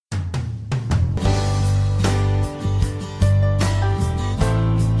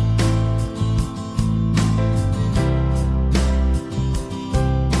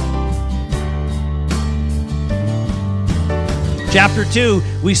Chapter 2,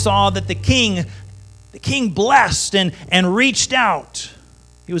 we saw that the king blessed and reached out.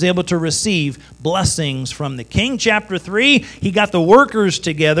 He was able to receive blessings from the king. Chapter 3, he got the workers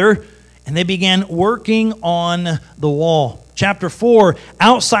together and they began working on the wall. Chapter 4,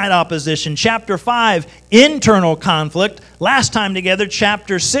 outside opposition. Chapter 5, internal conflict. Last time together,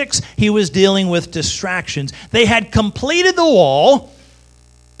 chapter 6, he was dealing with distractions. They had completed the wall,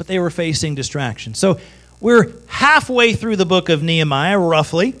 but they were facing distractions. So we're halfway through the book of Nehemiah,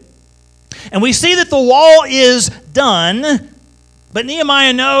 roughly. And we see that the wall is done, but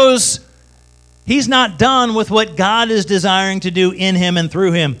Nehemiah knows he's not done with what God is desiring to do in him and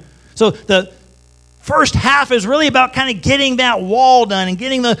through him. So the first half is really about kind of getting that wall done and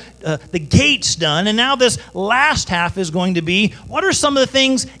getting the gates done. And now this last half is going to be, what are some of the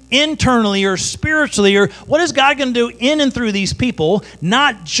things internally or spiritually, or what is God going to do in and through these people,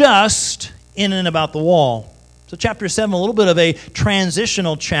 not just in and about the wall. So chapter 7, a little bit of a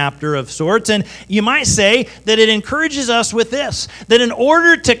transitional chapter of sorts. And you might say that it encourages us with this, that in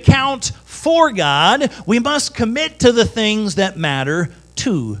order to count for God, we must commit to the things that matter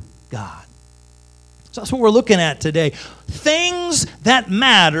to God. So that's what we're looking at today. Things that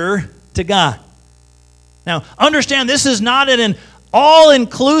matter to God. Now, understand this is not an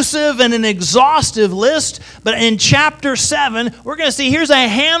all-inclusive and an exhaustive list, but in chapter 7, we're going to see here's a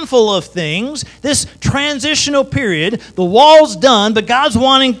handful of things. This transitional period, the wall's done, but God's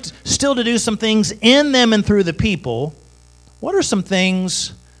wanting still to do some things in them and through the people. What are some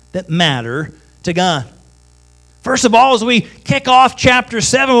things that matter to God? First of all, as we kick off chapter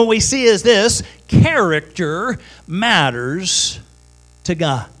 7, what we see is this: character matters to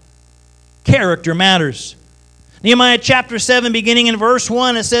God. Character matters. Nehemiah chapter 7, beginning in verse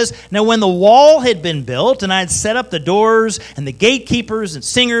 1, it says, "Now when the wall had been built, and I had set up the doors, and the gatekeepers and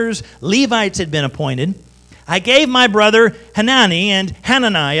singers, Levites had been appointed, I gave my brother Hanani and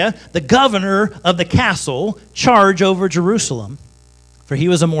Hananiah, the governor of the castle, charge over Jerusalem. For he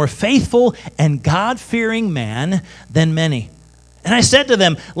was a more faithful and God-fearing man than many. And I said to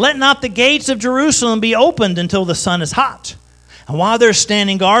them, let not the gates of Jerusalem be opened until the sun is hot. And while they're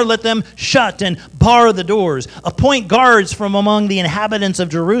standing guard, let them shut and bar the doors. Appoint guards from among the inhabitants of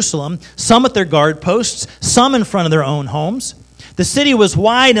Jerusalem, some at their guard posts, some in front of their own homes. The city was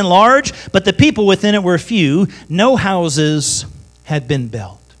wide and large, but the people within it were few. No houses had been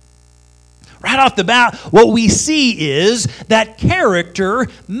built." Right off the bat, what we see is that character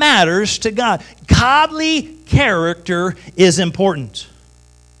matters to God. Godly character is important.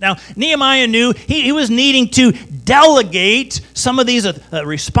 Now, Nehemiah knew he was needing to delegate some of these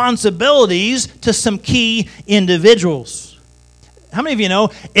responsibilities to some key individuals. How many of you know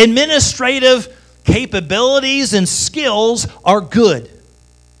administrative capabilities and skills are good?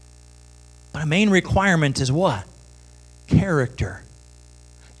 But a main requirement is what? Character.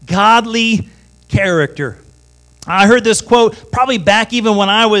 Godly character. I heard this quote probably back even when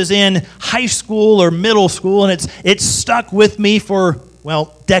I was in high school or middle school, and it's stuck with me for,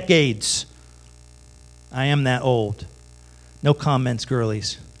 well, decades. I am that old. No comments,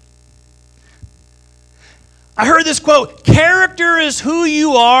 girlies. I heard this quote: character is who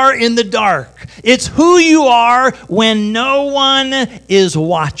you are in the dark. It's who you are when no one is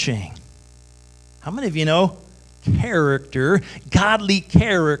watching. How many of you know character, godly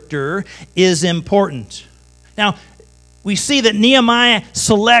character, is important? Now, we see that Nehemiah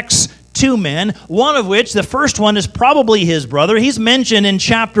selects two men, one of which, the first one, is probably his brother. He's mentioned in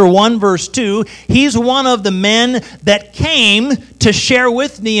chapter 1, verse 2. He's one of the men that came to share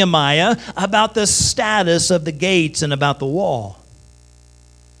with Nehemiah about the status of the gates and about the wall.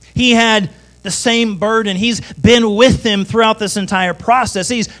 He had the same burden. He's been with him throughout this entire process.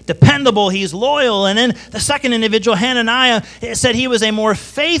 He's dependable. He's loyal. And then the second individual, Hananiah, said he was a more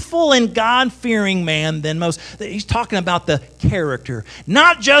faithful and God-fearing man than most. He's talking about the character.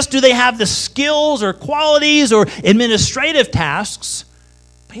 Not just do they have the skills or qualities or administrative tasks,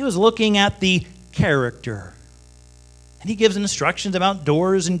 but he was looking at the character. And he gives instructions about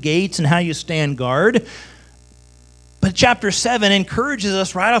doors and gates and how you stand guard. But chapter 7 encourages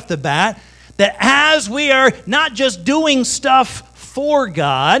us right off the bat that as we are not just doing stuff for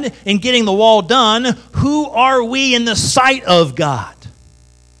God and getting the wall done, who are we in the sight of God?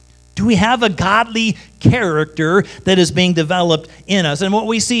 Do we have a godly character that is being developed in us? And what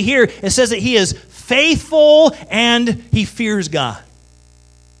we see here, it says that he is faithful and he fears God.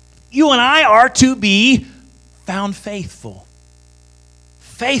 You and I are to be found faithful.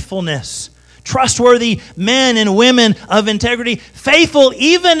 Faithfulness. Trustworthy men and women of integrity, faithful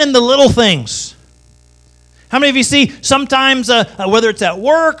even in the little things. How many of you see sometimes, whether it's at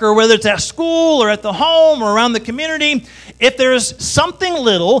work or whether it's at school or at the home or around the community, if there's something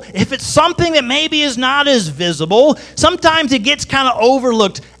little, if it's something that maybe is not as visible, sometimes it gets kind of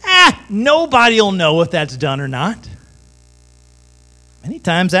overlooked. Nobody will know if that's done or not. Many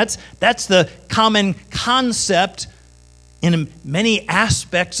times that's the common concept in many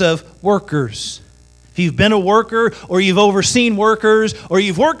aspects of workers. If you've been a worker or you've overseen workers or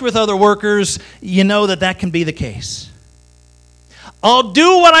you've worked with other workers, you know that can be the case. I'll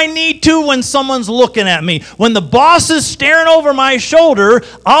do what I need to when someone's looking at me. When the boss is staring over my shoulder,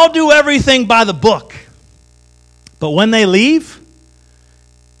 I'll do everything by the book. But when they leave,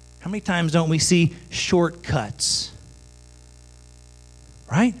 how many times don't we see shortcuts?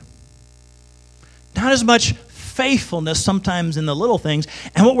 Right? Not as much faithfulness sometimes in the little things.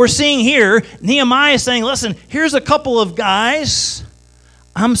 And what we're seeing here, Nehemiah is saying, listen, here's a couple of guys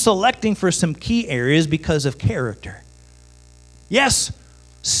I'm selecting for some key areas because of character. Yes,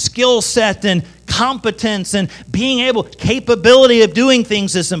 skill set and competence and capability of doing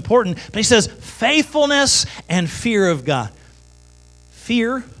things is important. But he says faithfulness and fear of God.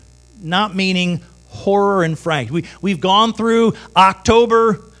 Fear, not meaning horror and fright. We've gone through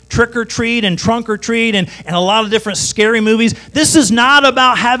October, Trick or Treat and Trunk or Treat and a lot of different scary movies. This is not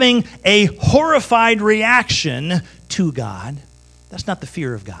about having a horrified reaction to God. That's not the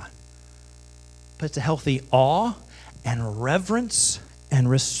fear of God. But it's a healthy awe and reverence and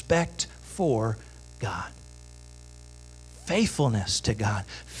respect for God. Faithfulness to God.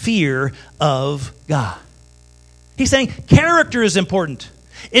 Fear of God. He's saying character is important.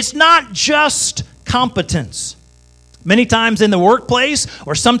 It's not just competence. Many times in the workplace,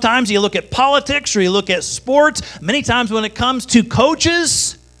 or sometimes you look at politics or you look at sports, many times when it comes to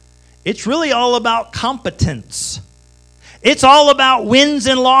coaches, it's really all about competence. It's all about wins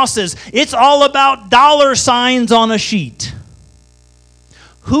and losses. It's all about dollar signs on a sheet.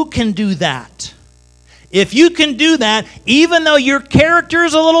 Who can do that? If you can do that, even though your character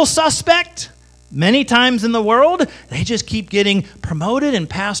is a little suspect, many times in the world, they just keep getting promoted and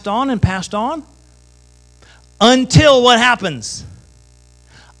passed on until what happens?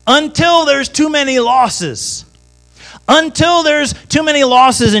 Until there's too many losses. Until there's too many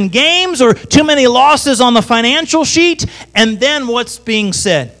losses in games or too many losses on the financial sheet. And then what's being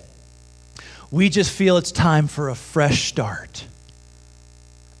said? We just feel it's time for a fresh start.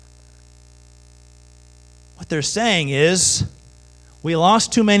 What they're saying is, we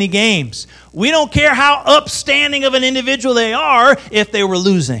lost too many games. We don't care how upstanding of an individual they are if they were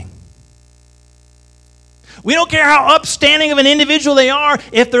losing. We don't care how upstanding of an individual they are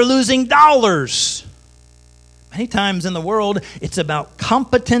if they're losing dollars. Many times in the world, it's about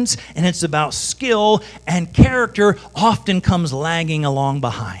competence and it's about skill, and character often comes lagging along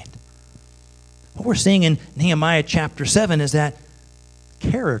behind. What we're seeing in Nehemiah chapter 7 is that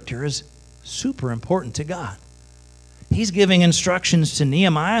character is super important to God. He's giving instructions to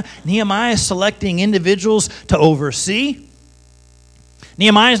Nehemiah. Nehemiah is selecting individuals to oversee.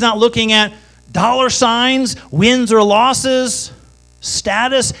 Nehemiah is not looking at dollar signs, wins or losses,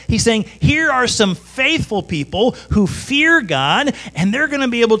 status. He's saying, here are some faithful people who fear God, and they're going to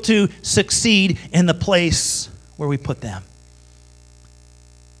be able to succeed in the place where we put them.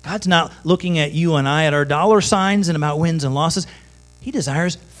 God's not looking at you and I at our dollar signs and about wins and losses. He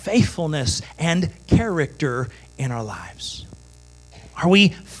desires faithfulness and character in our lives. Are we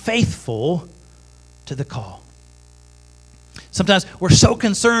faithful to the call? Sometimes we're so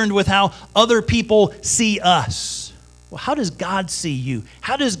concerned with how other people see us. Well, how does God see you?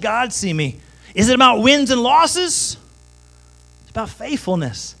 How does God see me? Is it about wins and losses? It's about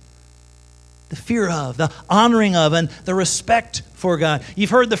faithfulness. The fear of, the honoring of, and the respect for God. You've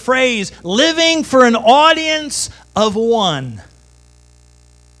heard the phrase, living for an audience of one.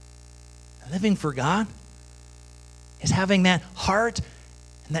 Living for God is having that heart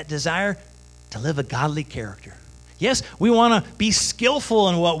and that desire to live a godly character. Yes, we want to be skillful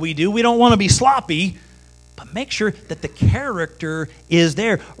in what we do. We don't want to be sloppy, but make sure that the character is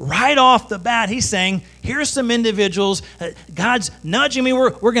there. Right off the bat, he's saying, here's some individuals. God's nudging me.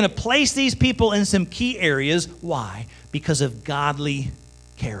 We're going to place these people in some key areas. Why? Because of godly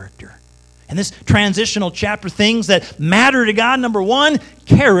character. And this transitional chapter, things that matter to God. Number one,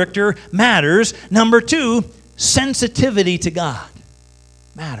 character matters. Number two, sensitivity to God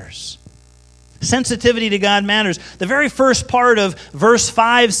matters. Sensitivity to God matters. The very first part of verse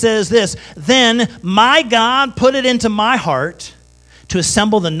 5 says this, then my God put it into my heart to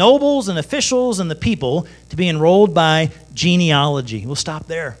assemble the nobles and officials and the people to be enrolled by genealogy. We'll stop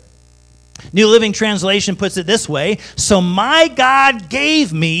there. New Living Translation puts it this way, so my God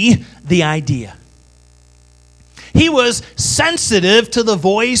gave me the idea. He was sensitive to the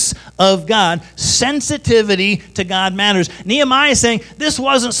voice of God. Sensitivity to God matters. Nehemiah is saying, this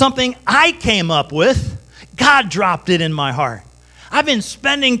wasn't something I came up with. God dropped it in my heart. I've been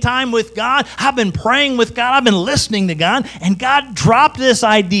spending time with God. I've been praying with God. I've been listening to God. And God dropped this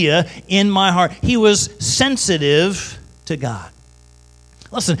idea in my heart. He was sensitive to God.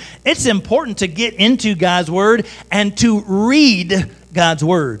 Listen, it's important to get into God's Word and to read God's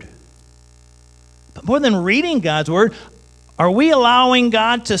Word. But more than reading God's Word, are we allowing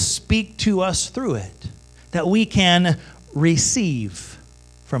God to speak to us through it, that we can receive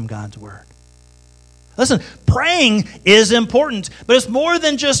from God's Word? Listen, praying is important, but it's more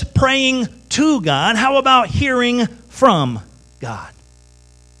than just praying to God. How about hearing from God?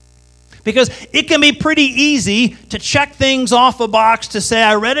 Because it can be pretty easy to check things off a box to say,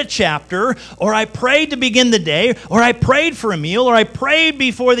 I read a chapter, or I prayed to begin the day, or I prayed for a meal, or I prayed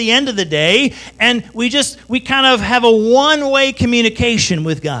before the end of the day, and we kind of have a one-way communication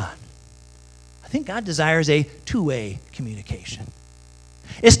with God. I think God desires a two-way communication.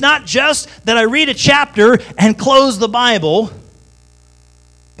 It's not just that I read a chapter and close the Bible,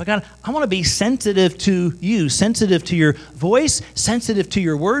 but God, I want to be sensitive to you, sensitive to your voice, sensitive to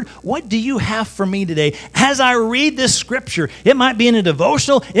your word. What do you have for me today? As I read this scripture, it might be in a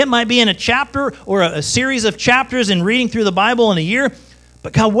devotional, it might be in a chapter or a series of chapters in reading through the Bible in a year,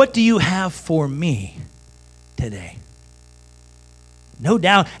 but God, what do you have for me today? No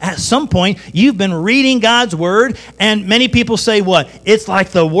doubt, at some point, you've been reading God's Word, and many people say what? It's like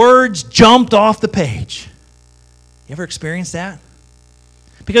the words jumped off the page. You ever experienced that?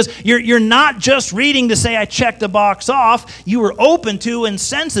 Because you're not just reading to say, I checked a box off. You were open to and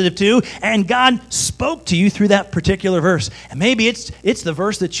sensitive to, and God spoke to you through that particular verse. And maybe it's the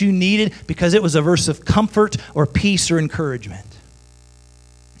verse that you needed because it was a verse of comfort or peace or encouragement.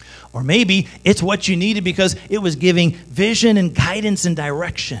 Or maybe it's what you needed because it was giving vision and guidance and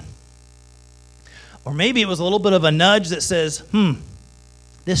direction. Or maybe it was a little bit of a nudge that says,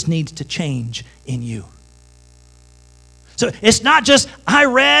 this needs to change in you. So it's not just I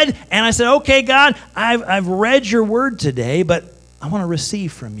read and I said, okay, God, I've read your word today, but I want to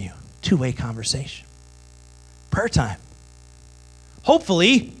receive from you. Two-way conversation. Prayer time.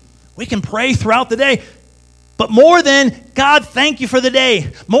 Hopefully, we can pray throughout the day. But more than, God, thank you for the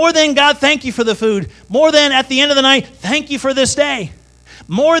day. More than, God, thank you for the food. More than, at the end of the night, thank you for this day.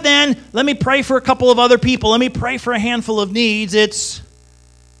 More than, let me pray for a couple of other people. Let me pray for a handful of needs. It's,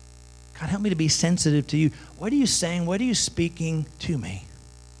 God, help me to be sensitive to you. What are you saying? What are you speaking to me?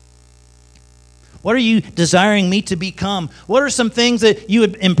 What are you desiring me to become? What are some things that you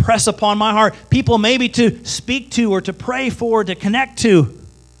would impress upon my heart? People maybe to speak to or to pray for, to connect to.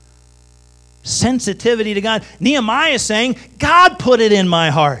 Sensitivity to God. Nehemiah is saying, God put it in my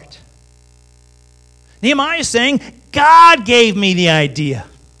heart. Nehemiah is saying, God gave me the idea.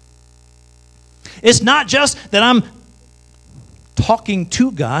 It's not just that I'm talking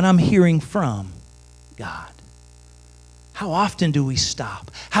to God, I'm hearing from God. How often do we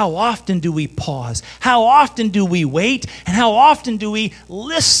stop? How often do we pause? How often do we wait? And how often do we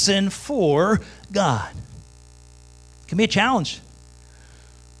listen for God? It can be a challenge.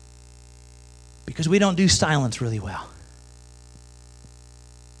 Because we don't do silence really well.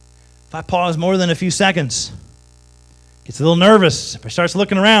 If I pause more than a few seconds, gets a little nervous. If he starts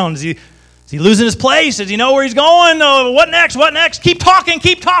looking around, is he losing his place? Does he know where he's going? Oh, what next? What next? Keep talking,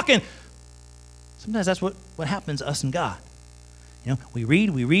 keep talking. Sometimes that's what happens to us and God. You know, we read,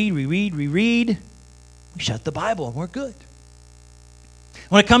 we shut the Bible, and we're good.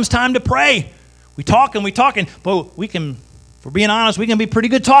 When it comes time to pray, we talk, but we can, if we're being honest, we can be pretty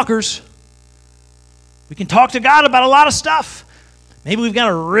good talkers. We can talk to God about a lot of stuff. Maybe we've got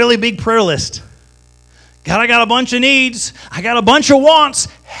a really big prayer list. God, I got a bunch of needs. I got a bunch of wants.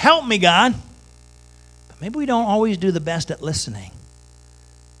 Help me, God. But maybe we don't always do the best at listening.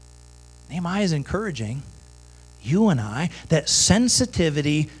 Nehemiah is encouraging you and I that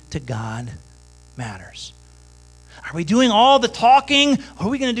sensitivity to God matters. Are we doing all the talking, or are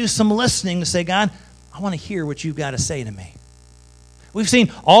we going to do some listening to say, God, I want to hear what you've got to say to me? We've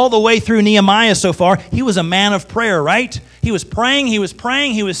seen all the way through Nehemiah so far, he was a man of prayer, right? He was praying, he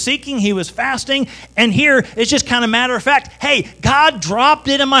was seeking, he was fasting. And here, it's just kind of matter of fact. Hey, God dropped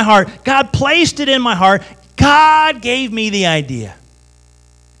it in my heart. God placed it in my heart. God gave me the idea.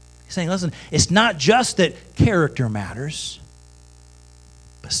 He's saying, listen, it's not just that character matters,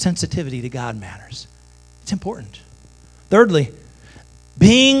 but sensitivity to God matters. It's important. Thirdly,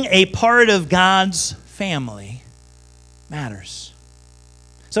 being a part of God's family matters.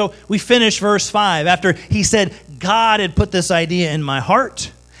 So we finish verse 5 after he said, God had put this idea in my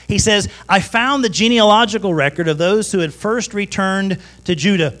heart. he says, I found the genealogical record of those who had first returned to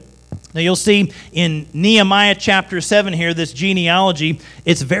Judah. Now you'll see in Nehemiah chapter 7 here, this genealogy,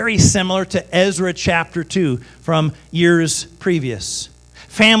 it's very similar to Ezra chapter 2 from years previous.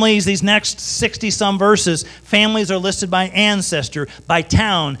 Families, these next 60-some verses, families are listed by ancestor, by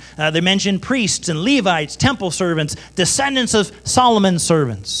town. They mention priests and Levites, temple servants, descendants of Solomon's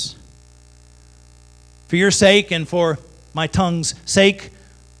servants. For your sake and for my tongue's sake,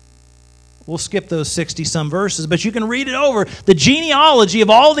 we'll skip those 60-some verses, but you can read it over. The genealogy of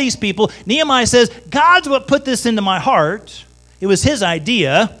all these people, Nehemiah says, God's what put this into my heart. It was his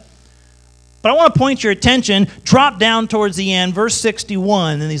idea. But I want to point your attention, drop down towards the end, verse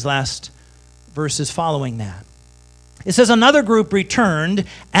 61, in these last verses following that. It says, another group returned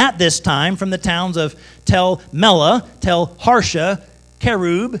at this time from the towns of Tel Melah, Tel Harsha,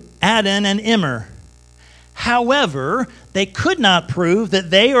 Kerub, Adon, and Immer. However, they could not prove that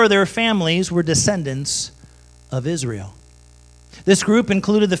they or their families were descendants of Israel. This group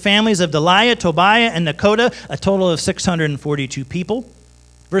included the families of Deliah, Tobiah, and Nekoda, a total of 642 people.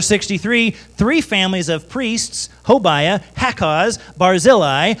 Verse 63, 3 families of priests, Hobiah, Hakaz,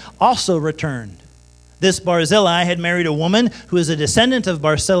 Barzillai, also returned. This Barzillai had married a woman who is a descendant of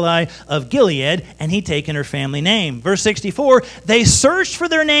Barzillai of Gilead, and he'd taken her family name. Verse 64, they searched for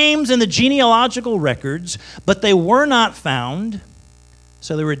their names in the genealogical records, but they were not found,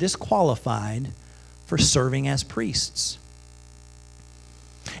 so they were disqualified for serving as priests.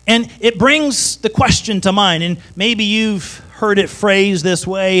 And it brings the question to mind, and maybe you've heard it phrased this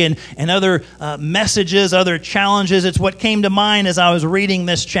way and other messages, other challenges. It's what came to mind as I was reading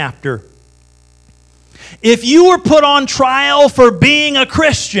this chapter. If you were put on trial for being a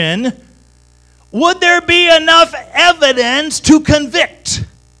Christian, would there be enough evidence to convict?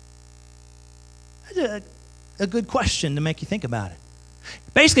 That's a good question to make you think about it.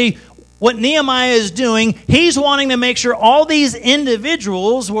 Basically, what Nehemiah is doing, he's wanting to make sure all these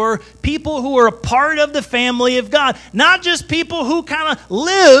individuals were people who were a part of the family of God, not just people who kind of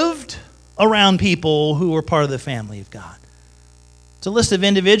lived around people who were part of the family of God. It's a list of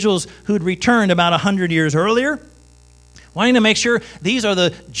individuals who'd returned about 100 years earlier, wanting to make sure these are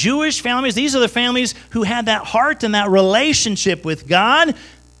the Jewish families, these are the families who had that heart and that relationship with God,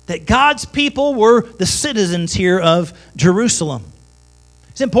 that God's people were the citizens here of Jerusalem.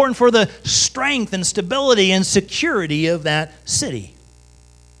 It's important for the strength and stability and security of that city.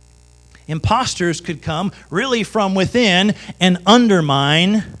 Imposters could come really from within and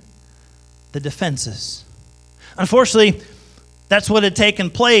undermine the defenses. Unfortunately, that's what had taken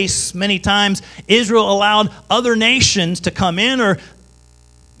place many times. Israel allowed other nations to come in or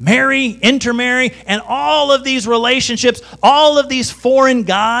marry, intermarry, and all of these relationships, all of these foreign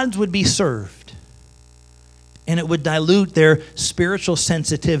gods would be served. And it would dilute their spiritual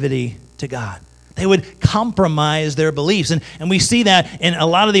sensitivity to God. They would compromise their beliefs. And we see that in a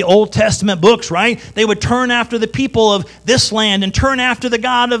lot of the Old Testament books, right? They would turn after the people of this land and turn after the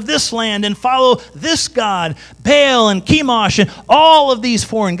God of this land and follow this God, Baal and Chemosh and all of these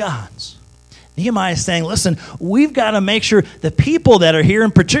foreign gods. Nehemiah is saying, listen, we've got to make sure the people that are here,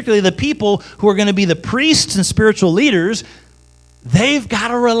 and particularly the people who are going to be the priests and spiritual leaders, they've got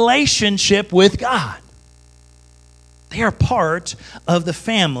a relationship with God. They are part of the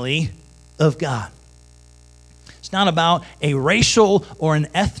family of God. It's not about a racial or an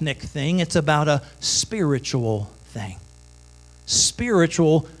ethnic thing. It's about a spiritual thing.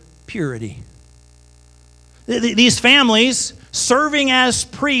 Spiritual purity. These families serving as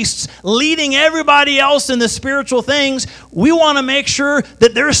priests, leading everybody else in the spiritual things, we want to make sure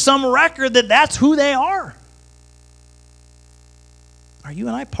that there's some record that that's who they are. Are you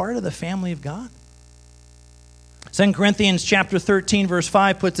and I part of the family of God? 2 Corinthians chapter 13, verse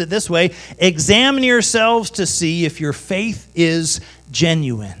 5 puts it this way, examine yourselves to see if your faith is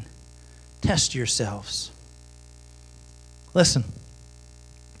genuine. Test yourselves. Listen,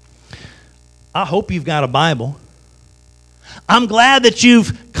 I hope you've got a Bible. I'm glad that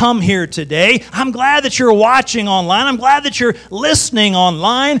you've come here today. I'm glad that you're watching online. I'm glad that you're listening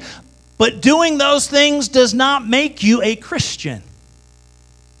online. But doing those things does not make you a Christian.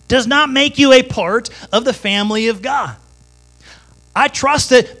 Does not make you a part of the family of God. I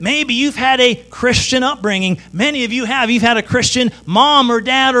trust that maybe you've had a Christian upbringing. Many of you have. You've had a Christian mom or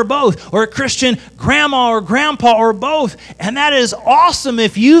dad or both, or a Christian grandma or grandpa or both. And that is awesome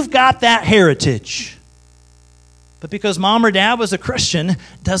if you've got that heritage. But because mom or dad was a Christian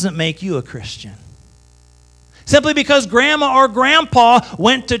doesn't make you a Christian. Simply because grandma or grandpa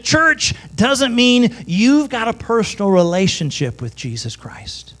went to church doesn't mean you've got a personal relationship with Jesus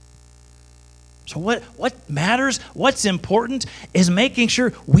Christ. So what matters, what's important, is making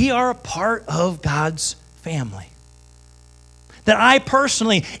sure we are a part of God's family. That I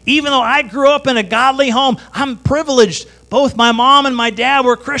personally, even though I grew up in a godly home, I'm privileged. Both my mom and my dad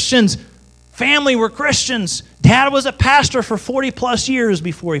were Christians. Family were Christians. Dad was a pastor for 40 plus years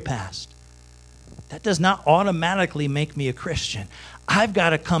before he passed. That does not automatically make me a Christian. I've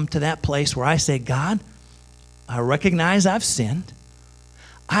got to come to that place where I say, God, I recognize I've sinned.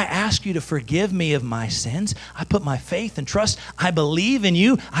 I ask you to forgive me of my sins. I put my faith and trust. I believe in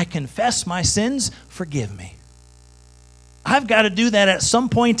you. I confess my sins. Forgive me. I've got to do that at some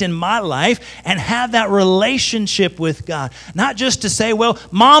point in my life and have that relationship with God. Not just to say, well,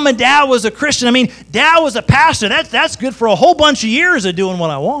 mom and dad was a Christian. I mean, dad was a pastor. That's good for a whole bunch of years of doing what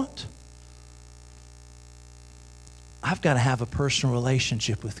I want. I've got to have a personal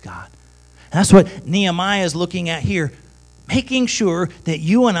relationship with God. And that's what Nehemiah is looking at here. Making sure that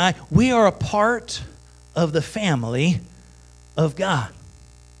you and I, we are a part of the family of God.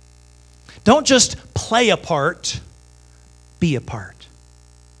 Don't just play a part, be a part.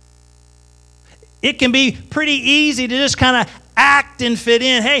 It can be pretty easy to just kind of act and fit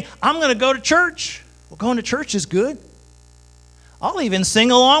in. Hey, I'm going to go to church. Well, going to church is good. I'll even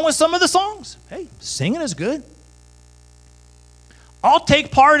sing along with some of the songs. Hey, singing is good. I'll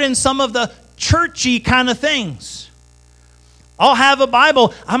take part in some of the churchy kind of things. I'll have a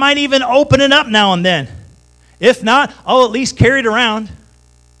Bible. I might even open it up now and then. If not, I'll at least carry it around.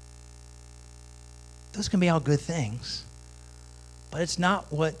 Those can be all good things. But it's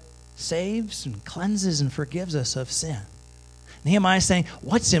not what saves and cleanses and forgives us of sin. Nehemiah is saying,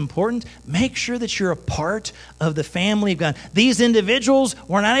 what's important? Make sure that you're a part of the family of God. These individuals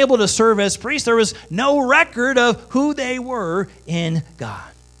were not able to serve as priests. There was no record of who they were in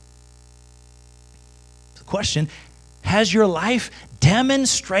God. The question, has your life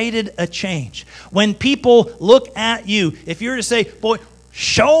demonstrated a change? When people look at you, if you were to say, boy,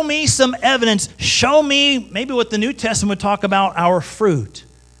 show me some evidence, show me maybe what the New Testament would talk about, our fruit.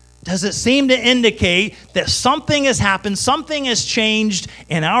 Does it seem to indicate that something has happened, something has changed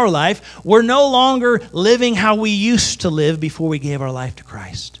in our life? We're no longer living how we used to live before we gave our life to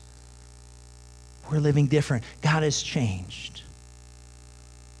Christ. We're living different. God has changed.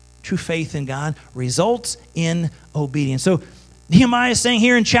 True faith in God results in obedience. So Nehemiah is saying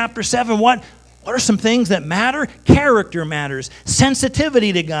here in chapter 7, what are some things that matter? Character matters.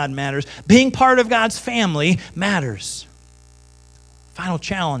 Sensitivity to God matters. Being part of God's family matters. Final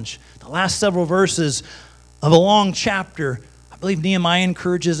challenge. The last several verses of a long chapter, I believe Nehemiah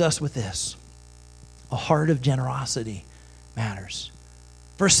encourages us with this. A heart of generosity matters.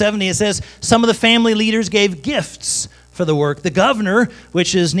 Verse 70, it says, some of the family leaders gave gifts for the work. The governor,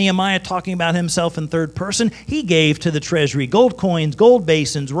 which is Nehemiah talking about himself in third person, he gave to the treasury gold coins, gold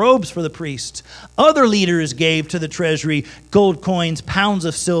basins, robes for the priests. Other leaders gave to the treasury gold coins, pounds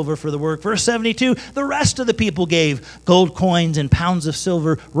of silver for the work. Verse 72, the rest of the people gave gold coins and pounds of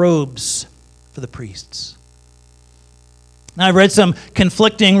silver, robes for the priests. Now, I've read some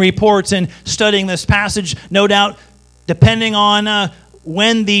conflicting reports in studying this passage, no doubt, depending on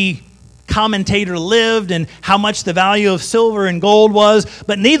when the commentator lived and how much the value of silver and gold was.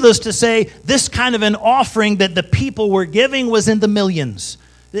 But needless to say, this kind of an offering that the people were giving was in the millions.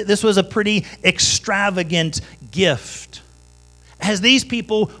 This was a pretty extravagant gift as these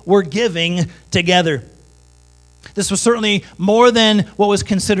people were giving together. This was certainly more than what was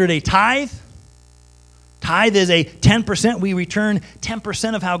considered a tithe. Tithe is a 10%. We return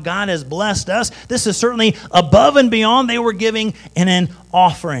 10% of how God has blessed us. This is certainly above and beyond. They were giving in an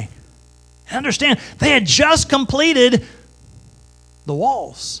offering. Understand, they had just completed the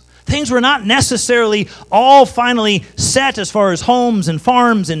walls. Things were not necessarily all finally set as far as homes and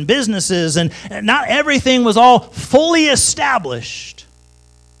farms and businesses, and not everything was all fully established.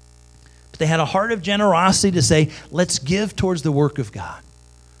 But they had a heart of generosity to say, let's give towards the work of God.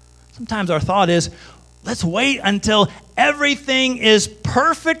 Sometimes our thought is, let's wait until everything is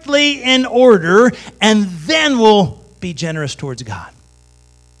perfectly in order, and then we'll be generous towards God.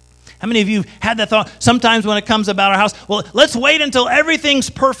 How many of you have had that thought? Sometimes when it comes about our house, well, let's wait until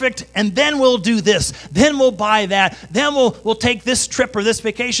everything's perfect, and then we'll do this. Then we'll buy that. Then we'll take this trip or this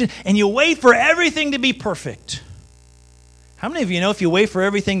vacation, and you wait for everything to be perfect. How many of you know if you wait for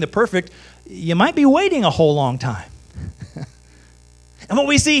everything to perfect, you might be waiting a whole long time? And what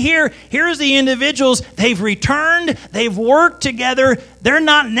we see here's the individuals. They've returned. They've worked together. They're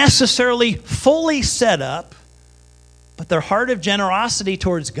not necessarily fully set up. But their heart of generosity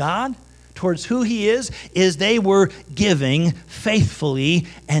towards God, towards who He is they were giving faithfully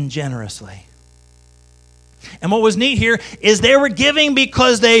and generously. And what was neat here is they were giving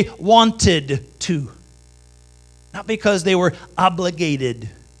because they wanted to, not because they were obligated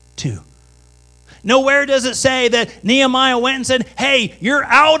to. Nowhere does it say that Nehemiah went and said, hey, you're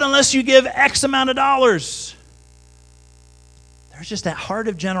out unless you give X amount of dollars. There's just that heart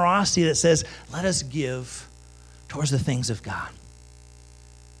of generosity that says, let us give towards the things of God.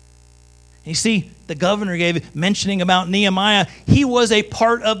 You see, the governor gave mentioning about Nehemiah. He was a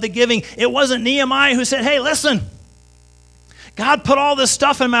part of the giving. It wasn't Nehemiah who said, hey, listen, God put all this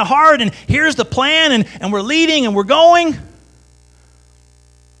stuff in my heart, and here's the plan, and we're leading, and we're going.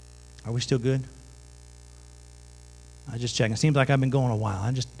 Are we still good? I just checking. It seems like I've been going a while.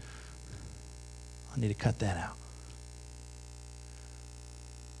 I need to cut that out.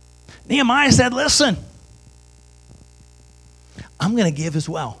 Nehemiah said, listen, I'm going to give as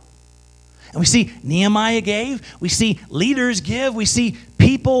well. And we see Nehemiah gave. We see leaders give. We see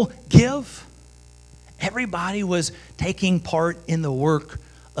people give. Everybody was taking part in the work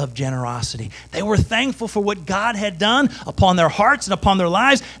of generosity. They were thankful for what God had done upon their hearts and upon their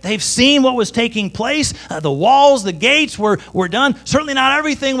lives. They've seen what was taking place. The walls, the gates were done. Certainly not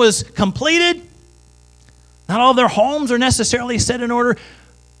everything was completed. Not all their homes are necessarily set in order.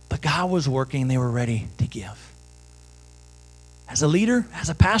 But God was working. They were ready to give. As a leader, as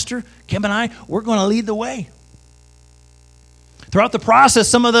a pastor, Kim and I, we're going to lead the way. Throughout the process,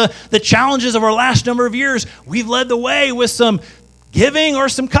 some of the challenges of our last number of years, we've led the way with some giving or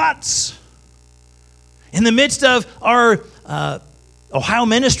some cuts. In the midst of our Ohio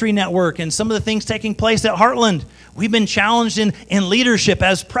Ministry Network and some of the things taking place at Heartland, we've been challenged in leadership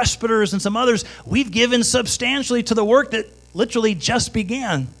as presbyters and some others. We've given substantially to the work that literally just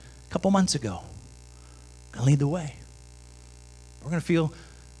began a couple months ago. We're going to lead the way. We're going to feel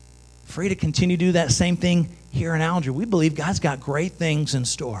free to continue to do that same thing here in Alger. We believe God's got great things in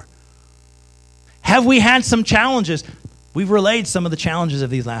store. Have we had some challenges? We've relayed some of the challenges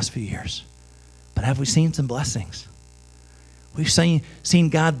of these last few years. But have we seen some blessings? We've seen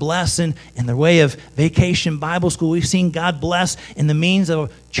God bless in the way of Vacation Bible School. We've seen God bless in the means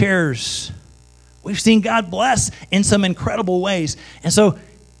of chairs. We've seen God bless in some incredible ways. And so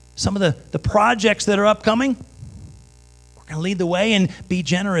some of the projects that are upcoming, we're going to lead the way and be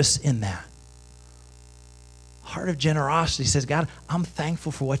generous in that. Heart of generosity says, God, I'm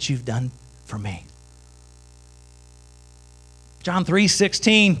thankful for what you've done for me. John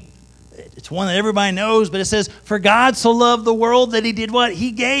 3:16, it's one that everybody knows, but it says, for God so loved the world that he did what?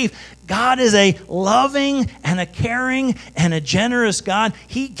 He gave. God is a loving and a caring and a generous God.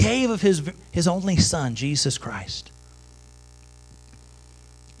 He gave of his only Son, Jesus Christ.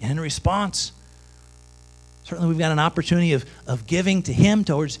 And in response, certainly we've got an opportunity of giving to him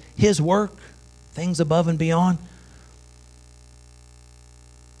towards his work, things above and beyond.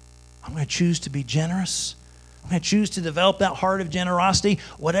 I'm going to choose to be generous. I'm going to choose to develop that heart of generosity,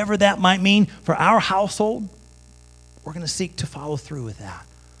 whatever that might mean for our household. We're going to seek to follow through with that.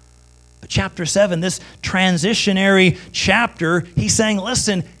 But chapter 7, this transitionary chapter, he's saying,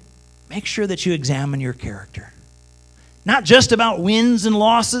 listen, make sure that you examine your character. Not just about wins and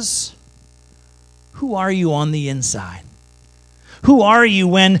losses. Who are you on the inside? Who are you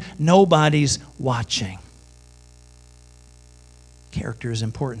when nobody's watching? Character is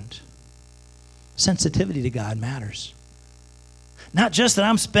important. Sensitivity to God matters. Not just that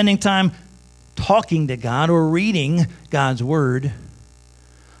I'm spending time talking to God or reading God's word.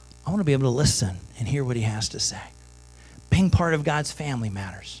 I want to be able to listen and hear what he has to say. Being part of God's family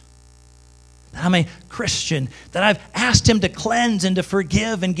matters. That I'm a Christian, that I've asked him to cleanse and to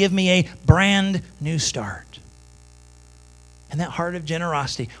forgive and give me a brand new start. And that heart of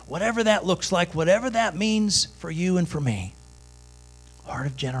generosity, whatever that looks like, whatever that means for you and for me, heart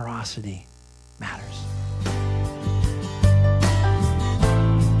of generosity matters.